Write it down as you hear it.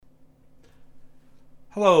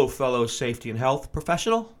Hello, fellow safety and health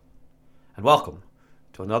professional, and welcome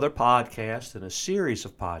to another podcast in a series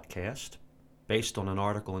of podcasts based on an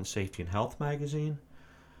article in Safety and Health magazine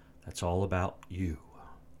that's all about you.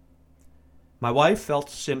 My wife felt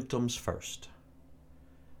symptoms first.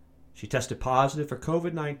 She tested positive for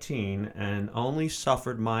COVID-19 and only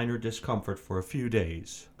suffered minor discomfort for a few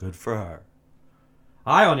days. Good for her.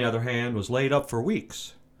 I, on the other hand, was laid up for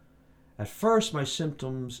weeks. At first, my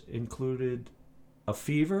symptoms included a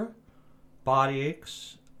fever, body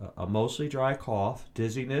aches, a mostly dry cough,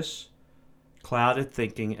 dizziness, clouded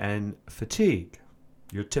thinking, and fatigue.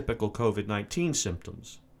 Your typical COVID-19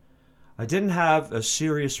 symptoms. I didn't have a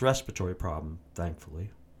serious respiratory problem,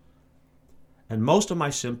 thankfully. And most of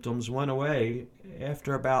my symptoms went away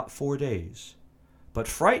after about 4 days. But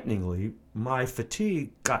frighteningly, my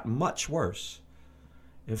fatigue got much worse.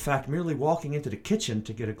 In fact, merely walking into the kitchen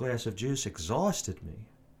to get a glass of juice exhausted me.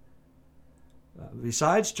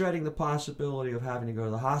 Besides dreading the possibility of having to go to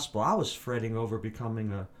the hospital, I was fretting over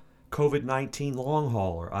becoming a COVID-19 long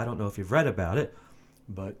hauler. I don't know if you've read about it,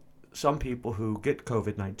 but some people who get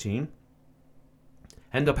COVID-19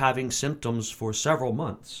 end up having symptoms for several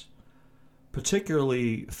months,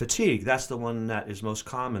 particularly fatigue. That's the one that is most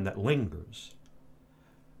common, that lingers.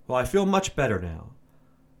 Well, I feel much better now.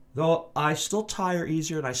 Though I still tire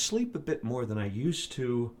easier and I sleep a bit more than I used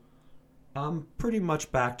to, I'm pretty much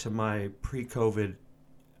back to my pre-COVID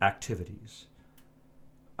activities.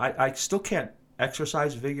 I still can't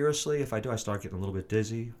exercise vigorously. If I do, I start getting a little bit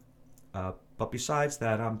dizzy. But besides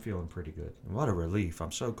that, I'm feeling pretty good. And what a relief.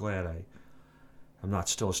 I'm so glad I'm not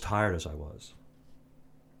still as tired as I was.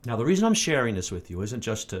 Now, the reason I'm sharing this with you isn't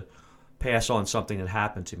just to pass on something that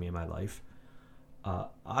happened to me in my life.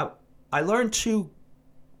 I learned two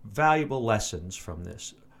valuable lessons from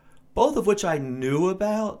this, both of which I knew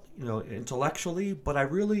about, intellectually, but I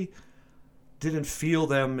really didn't feel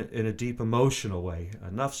them in a deep emotional way,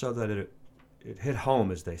 enough so that it hit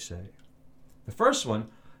home, as they say. The first one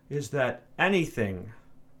is that any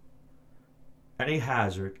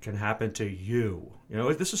hazard can happen to you.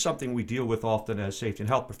 This is something we deal with often as safety and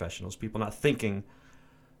health professionals, people not thinking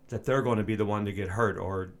that they're going to be the one to get hurt,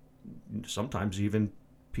 or sometimes even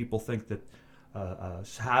people think that a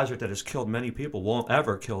hazard that has killed many people won't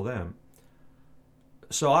ever kill them.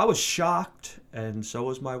 So I was shocked, and so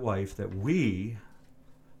was my wife, that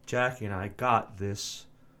Jackie and I, got this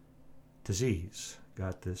disease,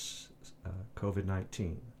 got this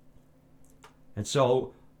COVID-19. And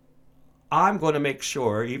so I'm going to make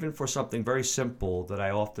sure, even for something very simple that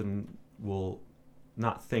I often will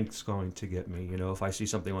not think is going to get me, if I see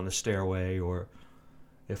something on the stairway, or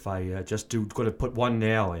if I going to put one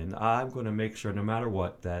nail in, I'm going to make sure, no matter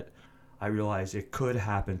what, that I realize it could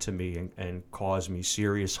happen to me and cause me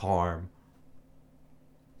serious harm.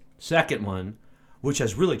 Second one, which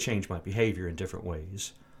has really changed my behavior in different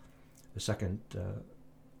ways, the second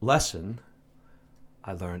lesson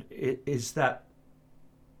I learned is that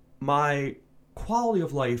my quality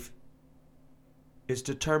of life is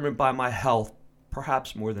determined by my health,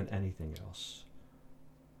 perhaps more than anything else.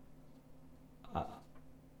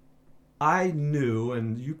 I knew,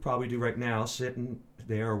 and you probably do right now, sitting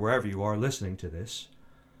there or wherever you are listening to this,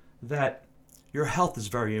 that your health is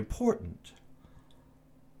very important.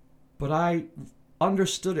 But I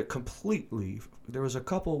understood it completely. There was a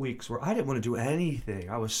couple weeks where I didn't want to do anything.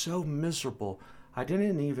 I was so miserable. I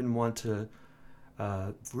didn't even want to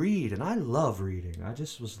read, and I love reading. I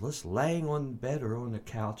just was just laying on bed or on the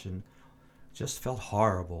couch and just felt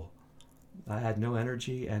horrible. I had no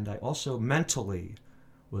energy, and I also mentally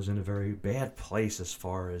was in a very bad place as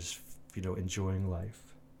far as, enjoying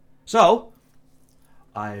life. So,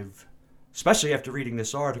 especially after reading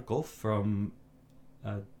this article from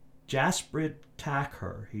Jasprit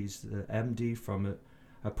Takhar, he's the MD from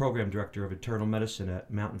a program director of internal medicine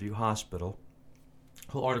at Mountain View Hospital,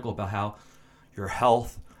 a whole article about how your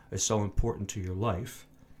health is so important to your life.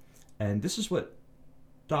 And this is what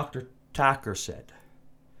Dr. Takhar said.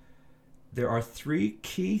 There are 3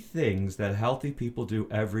 key things that healthy people do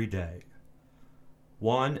every day.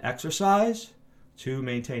 1, exercise. 2,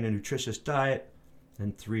 maintain a nutritious diet.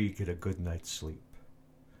 And 3, get a good night's sleep.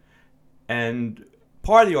 And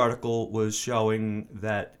part of the article was showing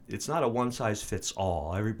that it's not a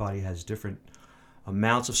one-size-fits-all. Everybody has different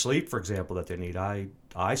amounts of sleep, for example, that they need.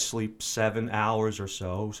 I sleep 7 hours or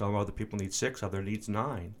so. Some other people need 6, others need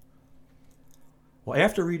 9. Well,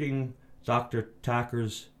 after reading Dr.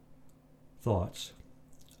 Takhar's thoughts,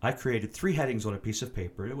 I created 3 headings on a piece of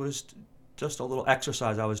paper. It was just a little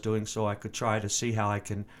exercise I was doing so I could try to see how I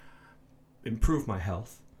can improve my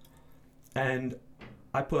health. And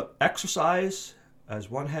I put exercise as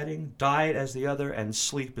one heading, diet as the other, and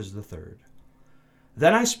sleep as the third.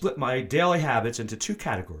 Then I split my daily habits into two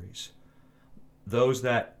categories. Those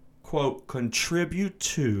that, quote, contribute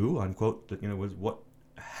to, unquote, with what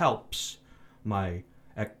helps my,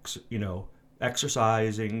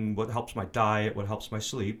 exercising, what helps my diet, what helps my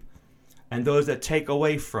sleep, and those that take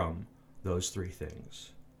away from those three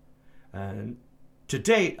things. And to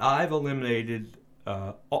date, I've eliminated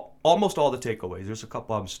almost all the takeaways. There's a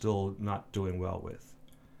couple I'm still not doing well with.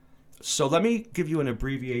 So let me give you an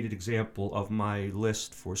abbreviated example of my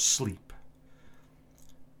list for sleep.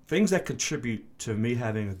 Things that contribute to me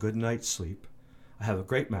having a good night's sleep. I have a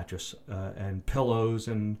great mattress and pillows,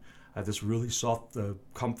 and I have this really soft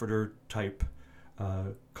comforter type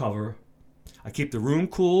cover. I keep the room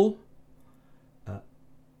cool.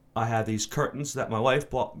 I have these curtains that my wife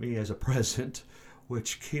bought me as a present,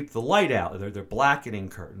 which keep the light out. They're blackening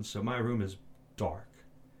curtains, so my room is dark.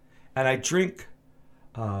 And I drink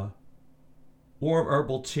warm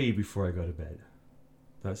herbal tea before I go to bed.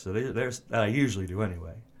 There's that I usually do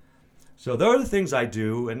anyway. So there are the things I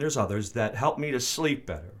do, and there's others that help me to sleep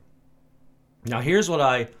better. Now here's what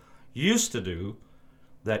I used to do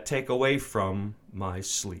that take away from my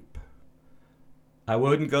sleep. I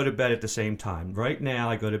wouldn't go to bed at the same time. Right now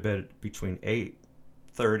I go to bed between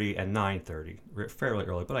 8:30 and 9:30, fairly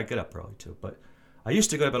early, but I get up early too. But I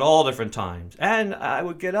used to go to bed all different times, and I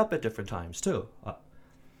would get up at different times too.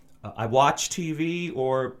 I watch TV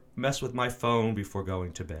or mess with my phone before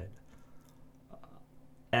going to bed.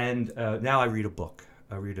 And now I read a book.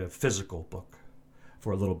 I read a physical book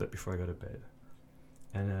for a little bit before I go to bed.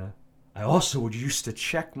 And I also would used to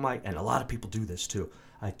check and a lot of people do this too,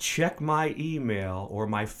 I check my email or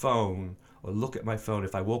my phone or look at my phone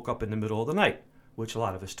if I woke up in the middle of the night, which a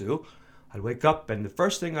lot of us do. I'd wake up and the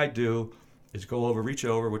first thing I do is reach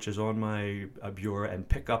over, which is on my bureau, and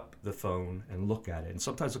pick up the phone and look at it. And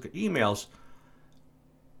sometimes look at emails.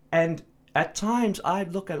 And at times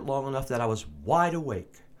I'd look at it long enough that I was wide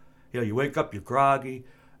awake. You wake up, you're groggy,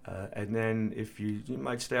 and then if you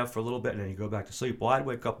might stay up for a little bit and then you go back to sleep. Well, I'd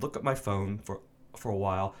wake up, look at my phone for a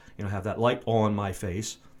while, have that light on my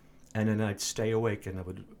face, and then I'd stay awake and I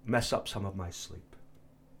would mess up some of my sleep.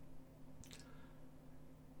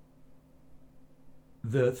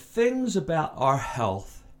 The things about our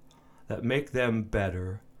health that make them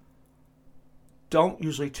better don't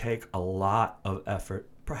usually take a lot of effort.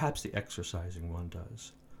 Perhaps the exercising one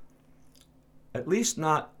does. At least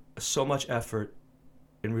not so much effort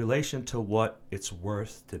in relation to what it's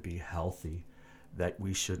worth to be healthy that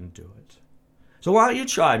we shouldn't do it. So why don't you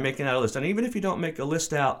try making out a list? And even if you don't make a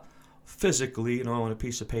list out physically, on a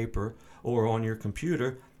piece of paper or on your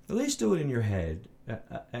computer, at least do it in your head.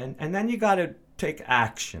 And then you got to take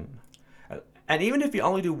action. And even if you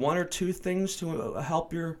only do one or two things to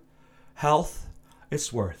help your health,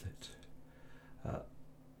 it's worth it.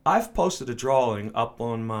 I've posted a drawing up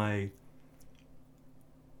on I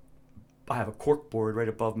have a cork board right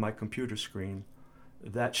above my computer screen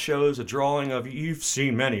that shows a drawing of, you've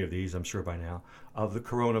seen many of these, I'm sure by now, of the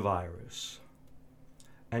coronavirus.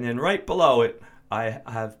 And then right below it, I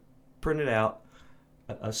have printed out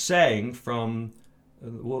a saying from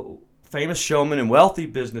famous showman and wealthy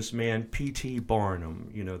businessman P.T.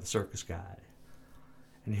 Barnum, the circus guy.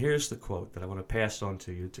 And here's the quote that I want to pass on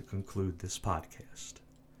to you to conclude this podcast.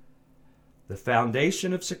 The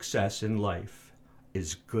foundation of success in life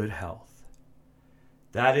is good health.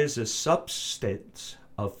 That is a substance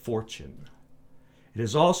of fortune. It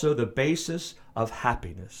is also the basis of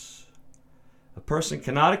happiness. A person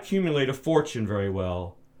cannot accumulate a fortune very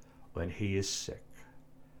well when he is sick.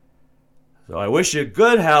 So I wish you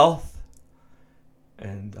good health,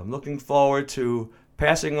 and I'm looking forward to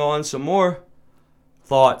passing on some more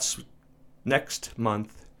thoughts next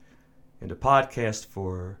month in the podcast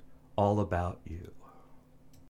for All About You.